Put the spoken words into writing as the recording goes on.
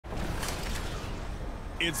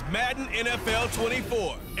It's Madden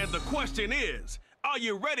NFL24, and the question is, are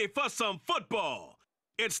you ready for some football?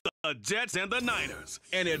 It's the Jets and the Niners,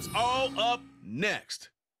 and it's all up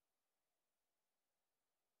next.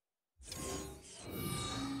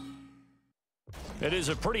 It is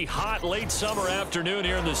a pretty hot late summer afternoon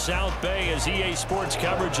here in the South Bay as EA Sports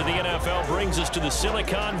coverage of the NFL brings us to the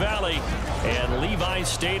Silicon Valley and Levi's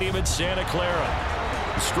Stadium in Santa Clara.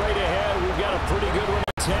 Straight ahead, we've got a pretty good one on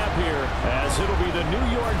tap here as it'll be the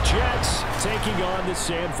New York Jets taking on the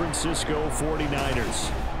San Francisco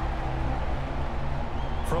 49ers.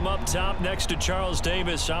 From up top next to Charles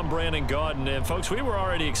Davis, I'm Brandon Gaudin. And, folks, we were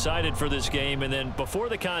already excited for this game. And then before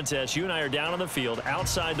the contest, you and I are down on the field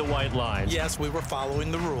outside the white lines. Yes, we were following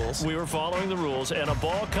the rules. We were following the rules, and a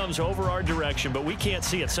ball comes over our direction, but we can't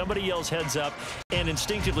see it. Somebody yells heads up, and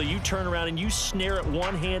instinctively you turn around and you snare it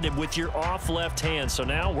one-handed with your off left hand. So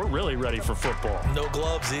now we're really ready for football. No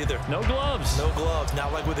gloves either. No gloves. No gloves.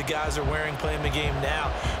 Not like what the guys are wearing playing the game now.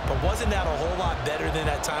 But wasn't that a whole lot better than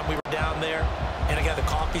that time we were down there? And I got the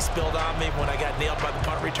coffee spilled on me when I got nailed by the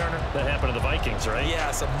punt returner. That happened to the Vikings, right?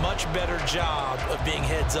 Yes, a much better job of being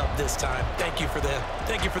heads up this time. Thank you for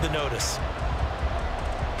the notice.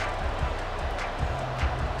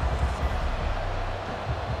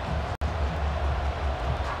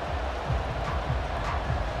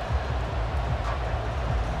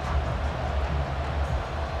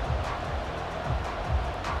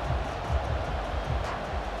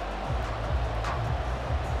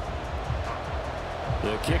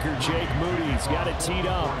 The kicker, Jake Moody's got it teed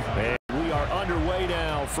up. And we are underway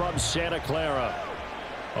now from Santa Clara.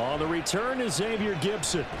 On the return is Xavier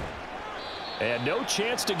Gibson. And no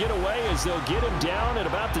chance to get away as they'll get him down at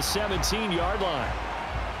about the 17-yard line.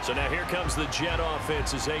 So now here comes the Jet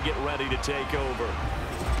offense as they get ready to take over.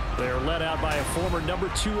 They're led out by a former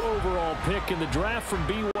 #2 overall pick in the draft from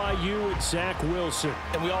BYU, and Zach Wilson.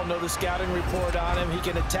 And we all know the scouting report on him. He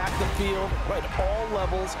can attack the field at all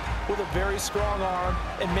levels with a very strong arm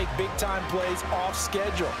and make big-time plays off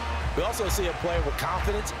schedule. We also see a player with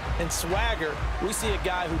confidence and swagger. We see a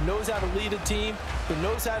guy who knows how to lead a team, who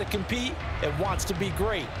knows how to compete, and wants to be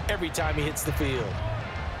great every time he hits the field.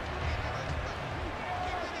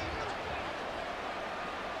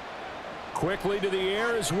 Quickly to the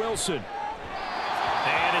air is Wilson.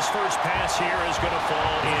 And his first pass here is going to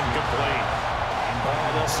fall incomplete.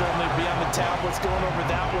 Oh, they'll certainly be on the tablets going over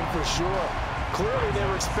that one for sure. Clearly they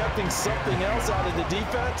were expecting something else out of the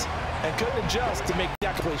defense and couldn't adjust to make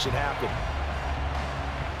that completion happen.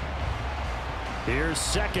 Here's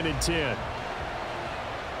 2nd and 10.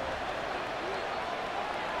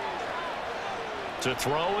 To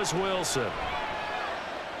throw is Wilson.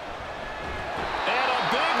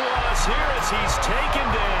 Here as he's taken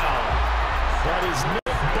down. That is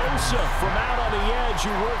Nick Bosa from out on the edge who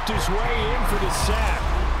worked his way in for the sack.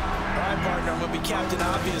 All right, partner, I'm going to be Captain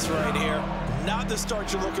Obvious right here. Not the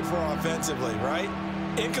start you're looking for offensively, right?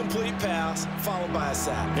 Incomplete pass followed by a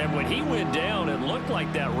sack. And when he went down, it looked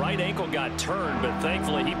like that right ankle got turned, but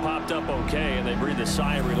thankfully he popped up okay, and they breathed a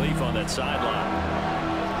sigh of relief on that sideline.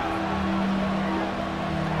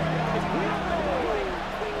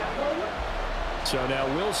 So now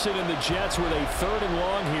Wilson and the Jets with a 3rd and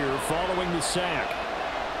long here following the sack.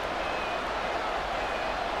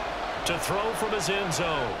 To throw from his end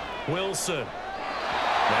zone, Wilson.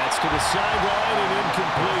 That's to the sideline and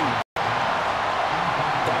incomplete.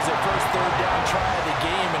 That was their first 3rd down try of the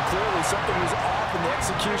game, and clearly something was off in the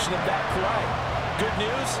execution of that play. Good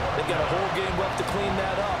news, they've got a whole game left to clean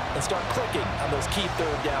that up and start clicking on those key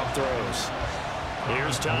 3rd down throws.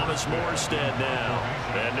 Here's Thomas Morstead now.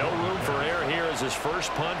 And no room for error here as his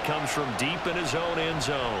first punt comes from deep in his own end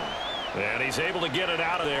zone. And he's able to get it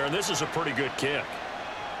out of there, and this is a pretty good kick.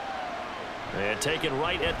 And taken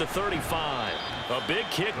right at the 35. A big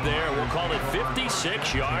kick there. We'll call it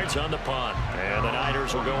 56 yards on the punt. And the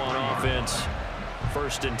Niners will go on offense.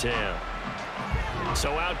 1st and 10.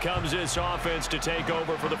 So out comes this offense to take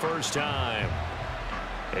over for the first time.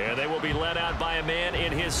 And they will be led out by a man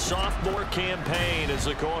in his sophomore campaign as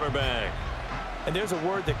the quarterback. And there's a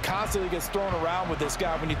word that constantly gets thrown around with this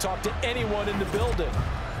guy when you talk to anyone in the building.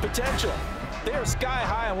 Potential. They are sky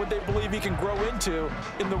high on what they believe he can grow into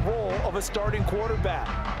in the role of a starting quarterback.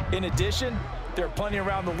 In addition, there are plenty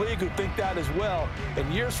around the league who think that as well.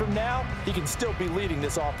 And years from now, he can still be leading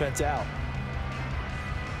this offense out.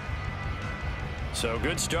 So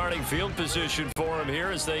good starting field position for him here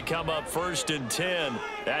as they come up 1st and 10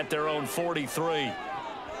 at their own 43.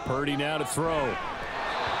 Purdy now to throw.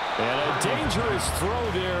 And a dangerous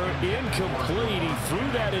throw there, incomplete. He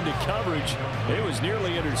threw that into coverage. It was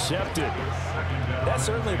nearly intercepted. That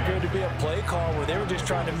certainly appeared to be a play call where they were just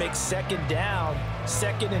trying to make 2nd down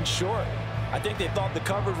 2nd and short. I think they thought the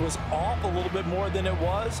coverage was off a little bit more than it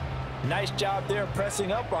was. Nice job there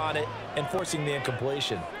pressing up on it and forcing the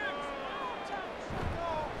incompletion.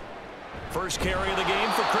 First carry of the game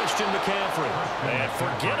for Christian McCaffrey. And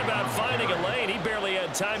forget about finding a lane. He barely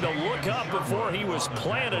had time to look up before he was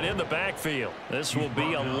planted in the backfield. This will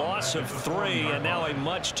be a loss of 3, and now a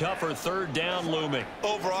much tougher 3rd down looming.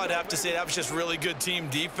 Overall, I'd have to say that was just really good team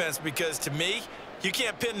defense, because to me, you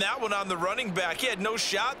can't pin that one on the running back. He had no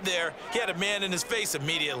shot there. He had a man in his face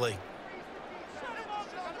immediately.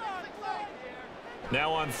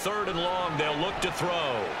 Now on 3rd and long, they'll look to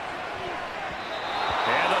throw.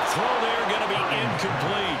 And the throw there going to be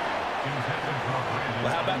incomplete.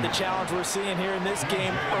 Well, how about the challenge we're seeing here in this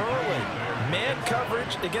game early? Man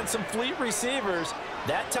coverage against some fleet receivers.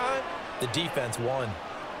 That time, the defense won.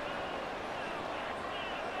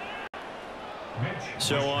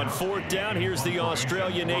 So on 4th down, here's the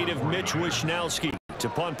Australia native Mitch Wishnowsky to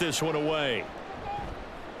punt this one away.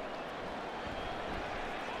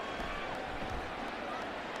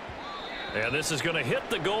 And this is going to hit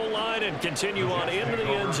the goal line and continue on into the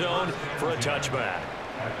end zone for a touchback.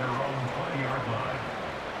 At their own 20-yard line.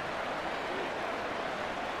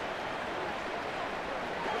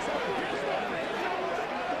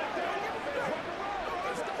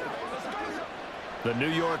 The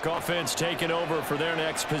New York offense taking over for their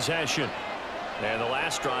next possession. And the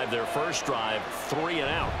last drive, their first drive, 3 and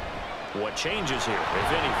out. What changes here,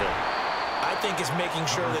 if anything? I think it's making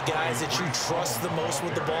sure the guys that you trust the most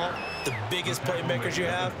with the ball, the biggest playmakers you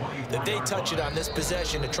have, that they touch it on this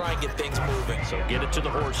possession to try and get things moving. So get it to the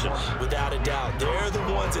horses. Without a doubt. They're the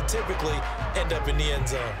ones that typically end up in the end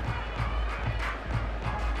zone.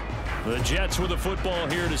 The Jets with the football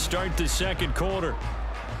here to start the 2nd quarter,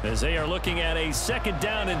 as they are looking at a 2nd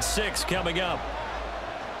down and 6 coming up.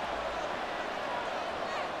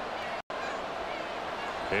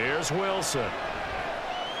 Here's Wilson.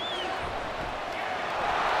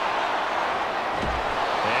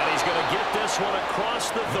 Going to get this one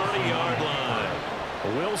across the 30-yard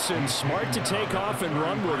line. Wilson smart to take off and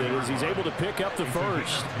run with it as he's able to pick up the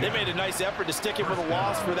first. They made a nice effort to stick him with a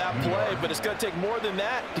loss for that play, but it's going to take more than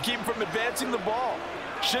that to keep him from advancing the ball.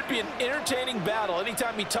 Should be an entertaining battle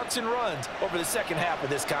anytime he tucks and runs over the 2nd half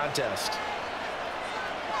of this contest.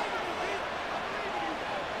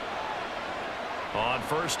 On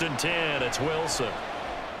 1st and 10, it's Wilson.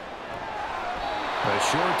 A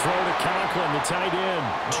short throw to Conklin, the tight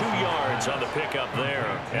end. 2 yards on the pickup there,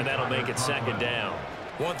 and that'll make it 2nd down.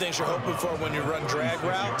 One thing you're hoping for when you run drag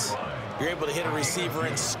routes, you're able to hit a receiver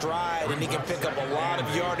in stride, and he can pick up a lot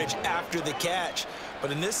of yardage after the catch.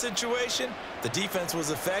 But in this situation, the defense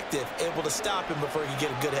was effective, able to stop him before he could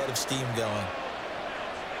get a good head of steam going.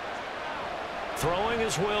 Throwing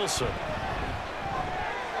is Wilson.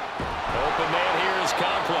 Open man here is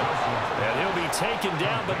Conklin. And he'll be taken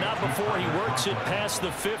down, but not before he works it past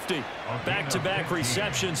the 50. Back-to-back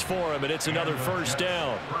receptions for him, and it's another 1st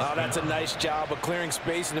down. Oh, that's a nice job of clearing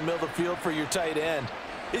space in the middle of the field for your tight end.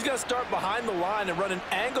 He's going to start behind the line and run an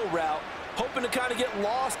angle route, hoping to kind of get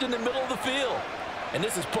lost in the middle of the field. And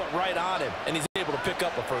this is put right on him, and he's able to pick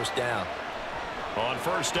up a 1st down. On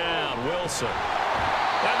 1st down, Wilson.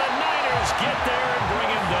 And the Niners get there and bring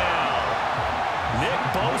him down. Nick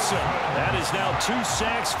Bosa, that is now 2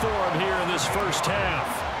 sacks for him here in this 1st half.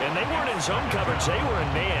 And they weren't in zone coverage, they were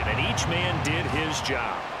in man, and each man did his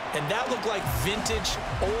job. And that looked like vintage,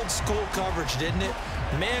 old-school coverage, didn't it?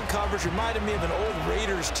 Man coverage reminded me of an old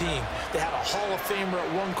Raiders team. They had a Hall of Famer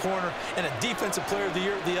at one corner and a Defensive Player of the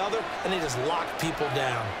Year at the other, and they just locked people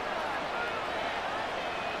down.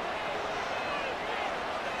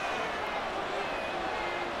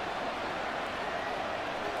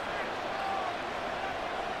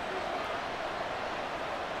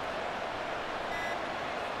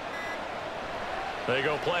 They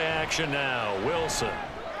go play action now. Wilson.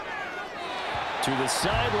 To the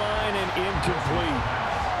sideline and incomplete.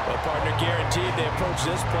 Well, partner, guaranteed they approach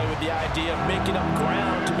this play with the idea of making up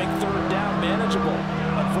ground to make 3rd down manageable.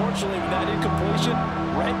 Unfortunately, with that incompletion,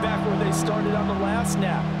 right back where they started on the last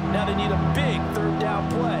snap. Now they need a big 3rd down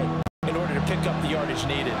play in order to pick up the yardage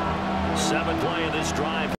needed. 7th play of this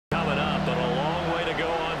drive coming up, but a long way to go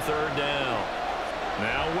on 3rd down.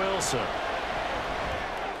 Now Wilson.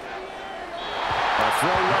 A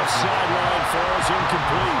throw left sideline falls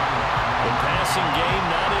incomplete. The passing game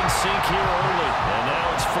not in sync here early, and now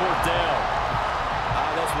it's 4th down.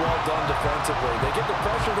 That's well done defensively. They get the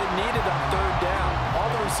pressure they needed on 3rd down. All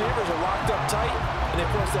the receivers are locked up tight, and they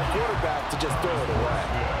force that quarterback to just throw it away.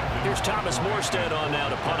 Here's Thomas Morstead on now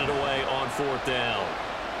to punt it away on 4th down.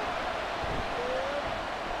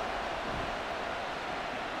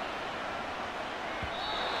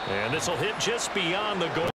 And this will hit just beyond the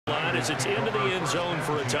goal line as it's into the end zone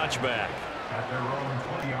for a touchback. At their own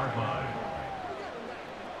 20-yard line.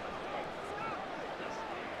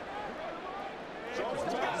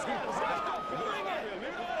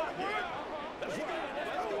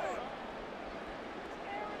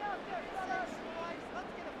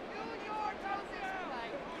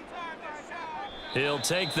 He'll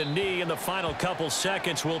take the knee, and the final couple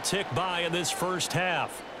seconds will tick by in this first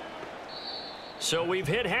half. So we've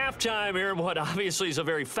hit halftime here in what obviously is a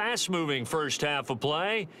very fast-moving first half of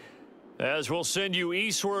play. As we'll send you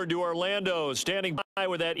eastward to Orlando. Standing by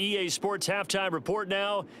with that EA Sports halftime report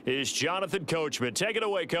now is Jonathan Coachman. Take it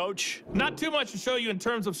away, Coach. Not too much to show you in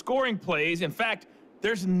terms of scoring plays. In fact,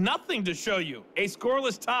 there's nothing to show you. A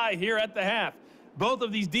scoreless tie here at the half. Both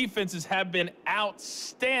of these defenses have been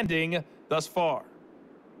outstanding thus far.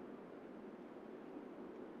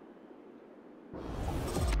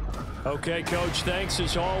 Okay, Coach, thanks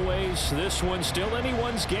as always. This one's still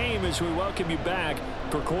anyone's game as we welcome you back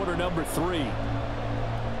for quarter number 3.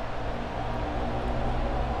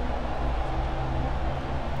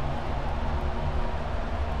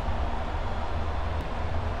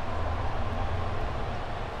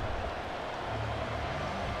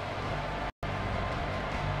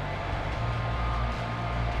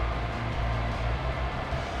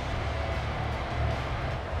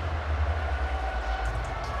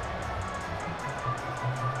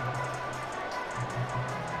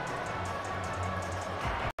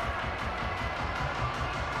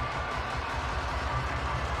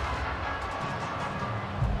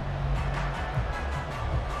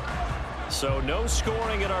 So no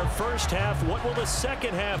scoring in our first half. What will the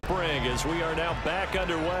second half bring as we are now back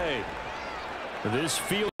underway? This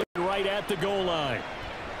field right at the goal line.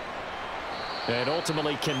 And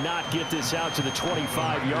ultimately cannot get this out to the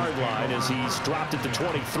 25-yard line as he's dropped at the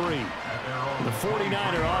 23. The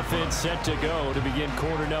 49er offense set to go to begin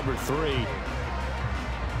quarter number 3.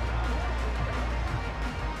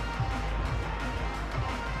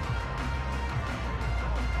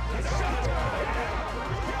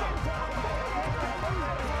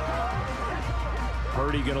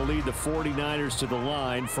 Purdy going to lead the 49ers to the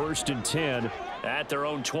line, 1st and 10 at their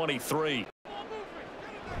own 23.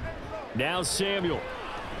 Now Samuel.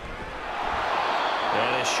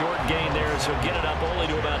 And a short gain there, so get it up only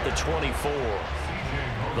to about the 24.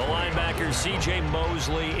 The linebacker, C.J.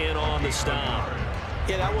 Mosley, in on the stop.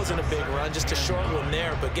 Yeah, that wasn't a big run, just a short one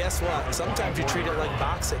there. But guess what? Sometimes you treat it like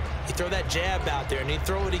boxing. You throw that jab out there, and you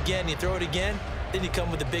throw it again, then you come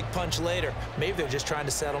with a big punch later. Maybe they're just trying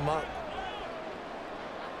to set them up.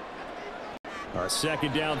 A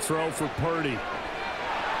second down throw for Purdy.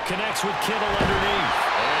 Connects with Kittle underneath.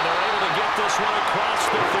 And they're able to get this one across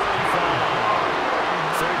the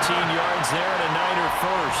 35. 13 yards there and a Niner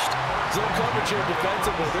first. Zone coverage here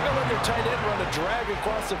defensively. They're going to let their tight end run a drag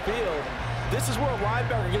across the field. This is where a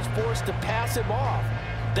linebacker gets forced to pass him off.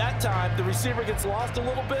 That time, the receiver gets lost a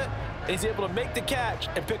little bit, and he's able to make the catch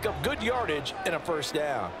and pick up good yardage and a first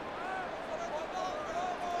down.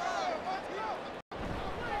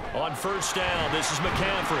 On first down, this is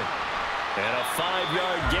McCaffrey. And a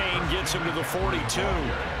 5-yard gain gets him to the 42.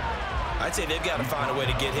 I'd say they've got to find a way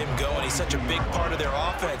to get him going. He's such a big part of their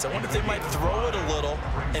offense. I wonder if they might throw it a little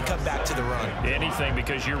and come back to the run. Anything,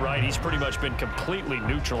 because you're right, he's pretty much been completely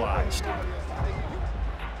neutralized.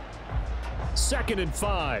 2nd and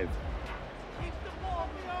 5.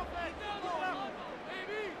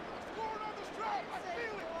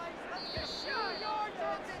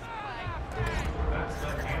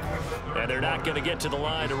 And they're not going to get to the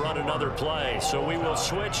line to run another play. So we will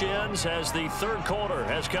switch ends as the third quarter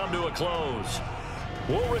has come to a close.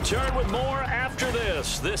 We'll return with more after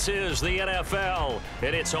this. This is the NFL,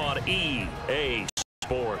 and it's on EA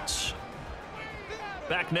Sports.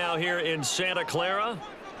 Back now here in Santa Clara.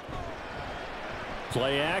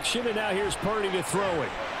 Play action, and now here's Purdy to throw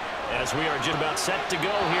it. As we are just about set to go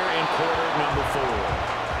here in quarter number 4.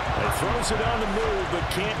 He throws it on the move, but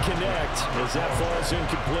can't connect as that falls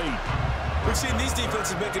incomplete. We've seen these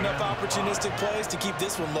defenses make enough opportunistic plays to keep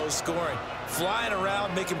this one low scoring. Flying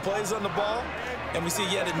around, making plays on the ball, and we see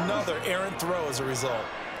yet another errant throw as a result.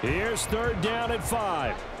 Here's 3rd down and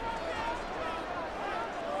 5.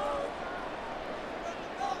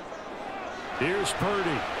 Here's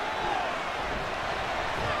Purdy.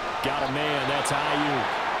 Got a man, that's Ayuk.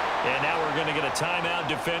 And now we're going to get a timeout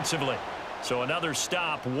defensively. So another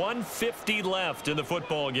stop, 1:50 left in the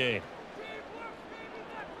football game.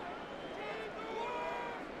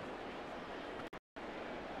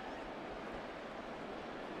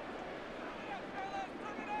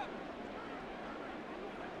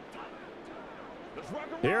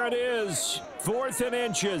 Here There it is, 4th and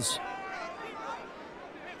inches.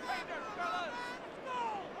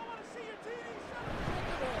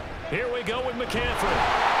 Here we go with McCaffrey.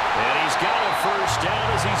 And he's got a first down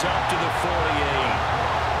as he's up to the 48.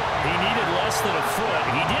 He needed less than a foot.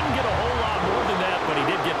 He didn't get a whole lot more than that, but he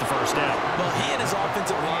did get the first down. Well, he and his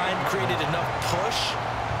offensive line created enough push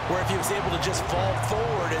where if he was able to just fall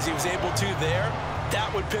forward as he was able to there,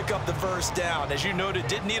 that would pick up the first down. As you noted,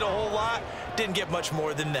 didn't need a whole lot, didn't get much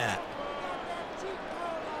more than that.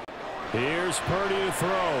 Here's Purdy to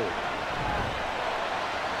throw.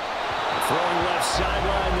 Throwing left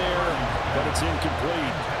sideline there, but it's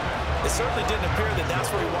incomplete. It certainly didn't appear that that's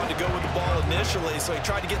where he wanted to go with the ball initially, so he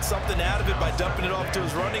tried to get something out of it by dumping it off to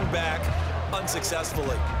his running back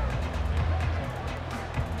unsuccessfully.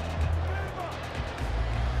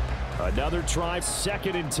 Another try,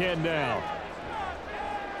 2nd and 10 now.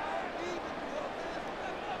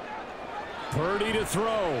 Purdy to throw.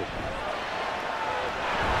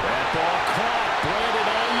 That ball caught. Brandon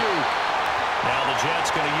Ayuk. Now the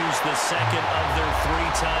Jets going to use the 2nd of their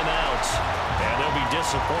 3 timeouts. And they'll be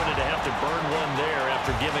disappointed to have to burn one there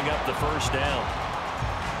after giving up the first down.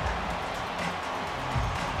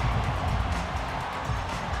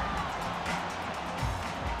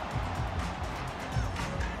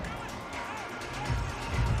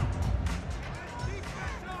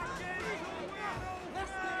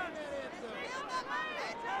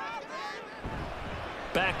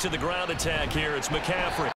 Back to the ground attack here. It's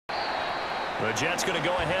McCaffrey. The Jets going to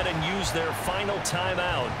go ahead and use their final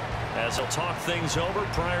timeout as they'll talk things over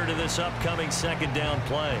prior to this upcoming 2nd down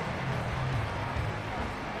play.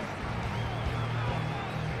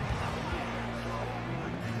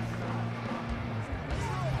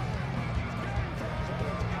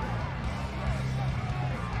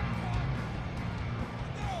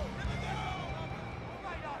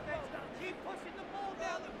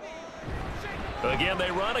 Again,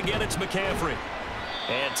 they run. Again, it's McCaffrey.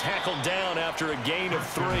 And tackled down after a gain of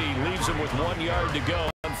 3. Leaves him with 1 yard to go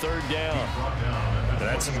on 3rd down.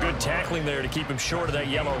 That's some good tackling there to keep him short of that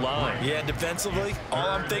yellow line. Yeah, defensively, all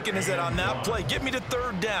I'm thinking is that on that play, get me to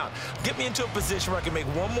 3rd down. Get me into a position where I can make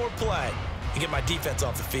one more play and get my defense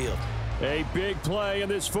off the field. A big play in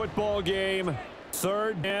this football game.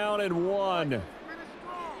 3rd down and 1.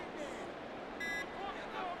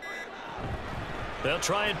 They'll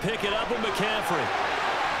try and pick it up with McCaffrey.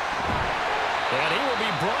 And he will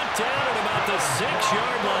be brought down at about the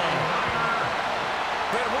 6-yard line.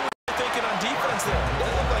 Brandon, what were you thinking on defense there?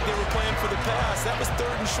 It looked like they were playing for the pass. That was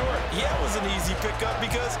 3rd and short. Yeah, it was an easy pickup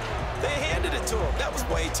because they handed it to him. That was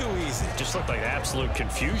way too easy. Just looked like absolute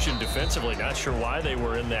confusion defensively. Not sure why they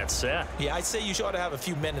were in that set. Yeah, I'd say you ought to have a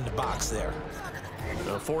few men in the box there.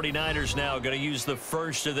 The 49ers now going to use the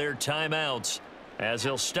first of their timeouts as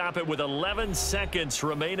he'll stop it with 11 seconds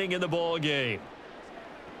remaining in the ball game.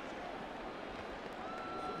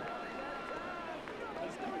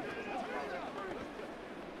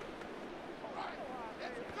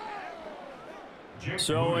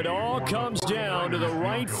 So it all comes down to the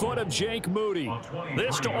right foot of Jake Moody.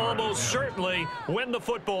 This to almost certainly win the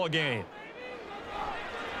football game.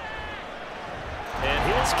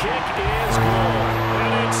 And his kick is good.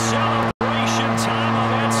 And it's celebration time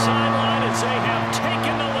on that sideline as they have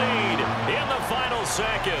taken the lead in the final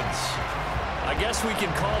seconds. I guess we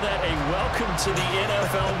can call that a welcome to the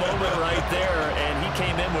NFL moment right there, and he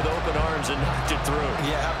came in with open arms and knocked it through.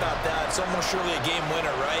 Yeah, how about that? It's almost surely a game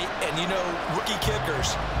winner, right? And, you know, rookie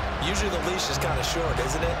kickers, usually the leash is kind of short,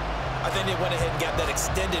 isn't it? I think they went ahead and got that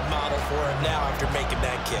extended model for him now after making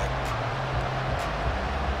that kick.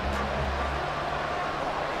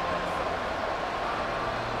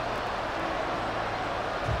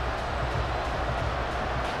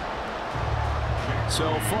 So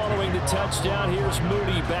following the touchdown, here's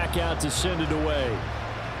Moody back out to send it away.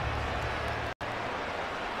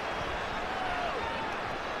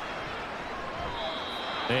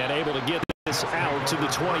 And able to get this out to the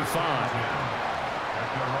 25.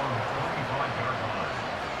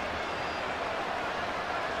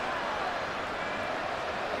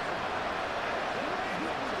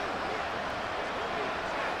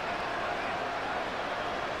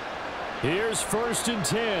 Here's 1st and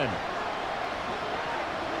 10.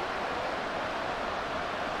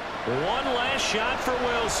 One last shot for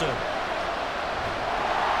Wilson.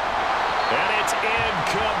 And it's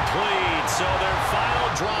incomplete. So their final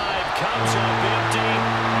drive comes up empty.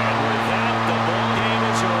 And with that, the ball game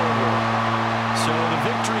is over. So the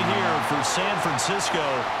victory here for San Francisco.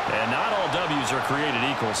 And not all W's are created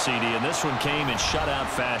equal, CD. And this one came in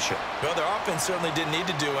shutout fashion. Well, their offense certainly didn't need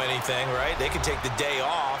to do anything, right? They could take the day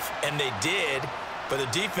off, and they did. But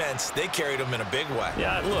the defense, they carried them in a big way.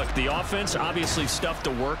 Yeah, look, the offense, obviously stuff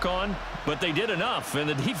to work on, but they did enough, and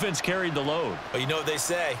the defense carried the load. But you know what they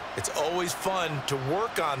say, it's always fun to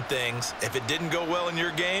work on things. If it didn't go well in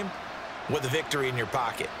your game, with a victory in your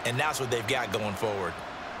pocket. And that's what they've got going forward.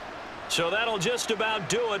 So that'll just about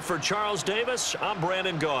do it for Charles Davis. I'm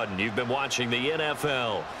Brandon Gaudin. You've been watching the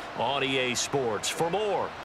NFL on EA Sports. For more